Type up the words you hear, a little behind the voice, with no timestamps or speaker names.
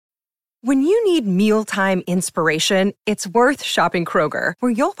When you need mealtime inspiration, it's worth shopping Kroger,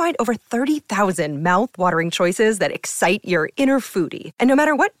 where you'll find over 30,000 mouth-watering choices that excite your inner foodie. And no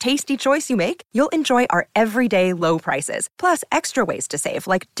matter what tasty choice you make, you'll enjoy our everyday low prices, plus extra ways to save,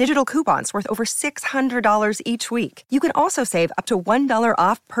 like digital coupons worth over $600 each week. You can also save up to $1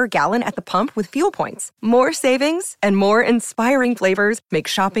 off per gallon at the pump with fuel points. More savings and more inspiring flavors make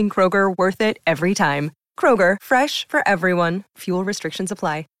shopping Kroger worth it every time. Kroger, fresh for everyone. Fuel restrictions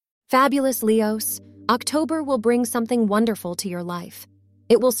apply. Fabulous Leos, October will bring something wonderful to your life.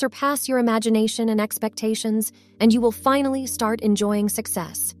 It will surpass your imagination and expectations, and you will finally start enjoying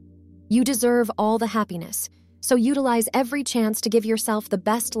success. You deserve all the happiness, so utilize every chance to give yourself the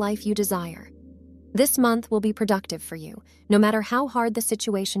best life you desire. This month will be productive for you, no matter how hard the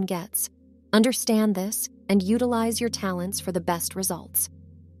situation gets. Understand this and utilize your talents for the best results.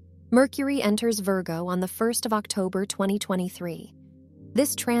 Mercury enters Virgo on the 1st of October 2023.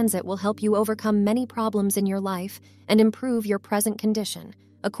 This transit will help you overcome many problems in your life and improve your present condition,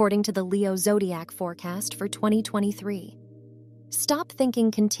 according to the Leo zodiac forecast for 2023. Stop thinking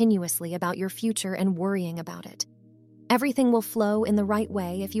continuously about your future and worrying about it. Everything will flow in the right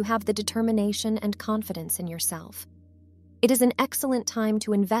way if you have the determination and confidence in yourself. It is an excellent time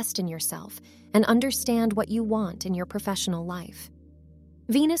to invest in yourself and understand what you want in your professional life.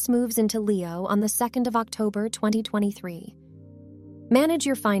 Venus moves into Leo on the 2nd of October 2023. Manage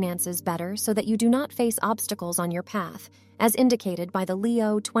your finances better so that you do not face obstacles on your path, as indicated by the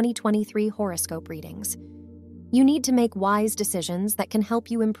Leo 2023 horoscope readings. You need to make wise decisions that can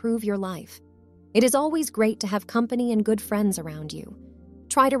help you improve your life. It is always great to have company and good friends around you.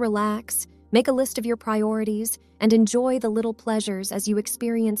 Try to relax, make a list of your priorities, and enjoy the little pleasures as you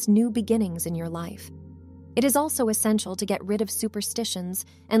experience new beginnings in your life. It is also essential to get rid of superstitions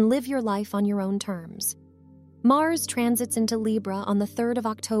and live your life on your own terms. Mars transits into Libra on the 3rd of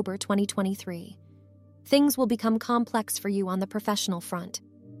October 2023. Things will become complex for you on the professional front.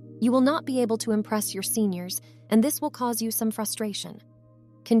 You will not be able to impress your seniors, and this will cause you some frustration.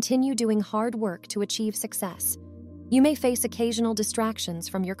 Continue doing hard work to achieve success. You may face occasional distractions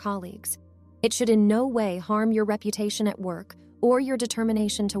from your colleagues. It should in no way harm your reputation at work or your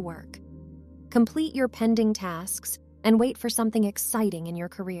determination to work. Complete your pending tasks and wait for something exciting in your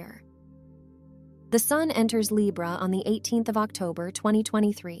career. The Sun enters Libra on the 18th of October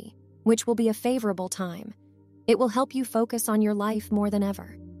 2023, which will be a favorable time. It will help you focus on your life more than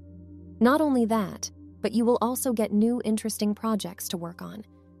ever. Not only that, but you will also get new interesting projects to work on.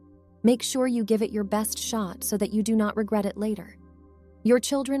 Make sure you give it your best shot so that you do not regret it later. Your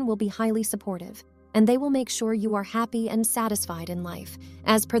children will be highly supportive, and they will make sure you are happy and satisfied in life,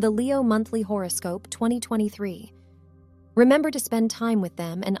 as per the Leo Monthly Horoscope 2023. Remember to spend time with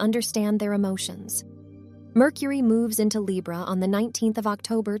them and understand their emotions. Mercury moves into Libra on the 19th of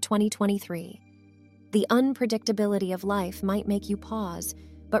October 2023. The unpredictability of life might make you pause,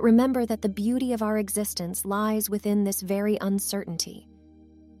 but remember that the beauty of our existence lies within this very uncertainty.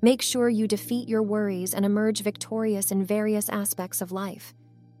 Make sure you defeat your worries and emerge victorious in various aspects of life.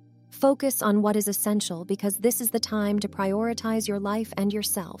 Focus on what is essential because this is the time to prioritize your life and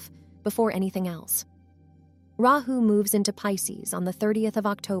yourself before anything else. Rahu moves into Pisces on the 30th of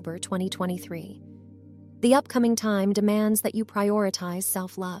October 2023. The upcoming time demands that you prioritize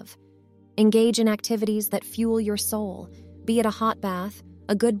self-love. Engage in activities that fuel your soul, be it a hot bath,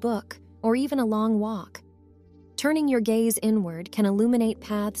 a good book, or even a long walk. Turning your gaze inward can illuminate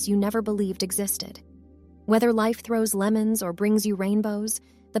paths you never believed existed. Whether life throws lemons or brings you rainbows,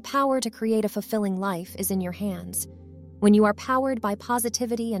 the power to create a fulfilling life is in your hands. When you are powered by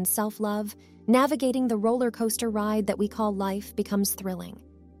positivity and self-love, navigating the roller coaster ride that we call life becomes thrilling.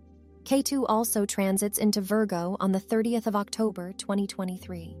 Ketu also transits into Virgo on the 30th of October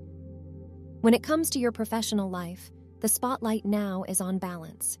 2023. When it comes to your professional life, the spotlight now is on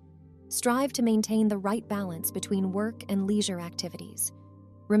balance. Strive to maintain the right balance between work and leisure activities.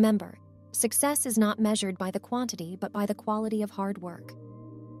 Remember, success is not measured by the quantity but by the quality of hard work.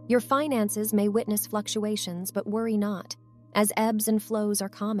 Your finances may witness fluctuations, but worry not, as ebbs and flows are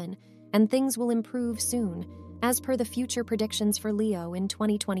common, and things will improve soon, as per the future predictions for Leo in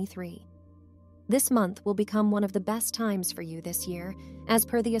 2023. This month will become one of the best times for you this year, as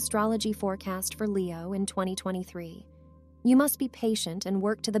per the astrology forecast for Leo in 2023. You must be patient and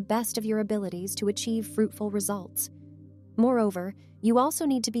work to the best of your abilities to achieve fruitful results. Moreover, you also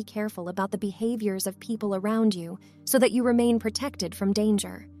need to be careful about the behaviors of people around you so that you remain protected from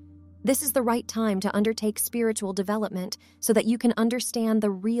danger. This is the right time to undertake spiritual development so that you can understand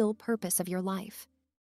the real purpose of your life.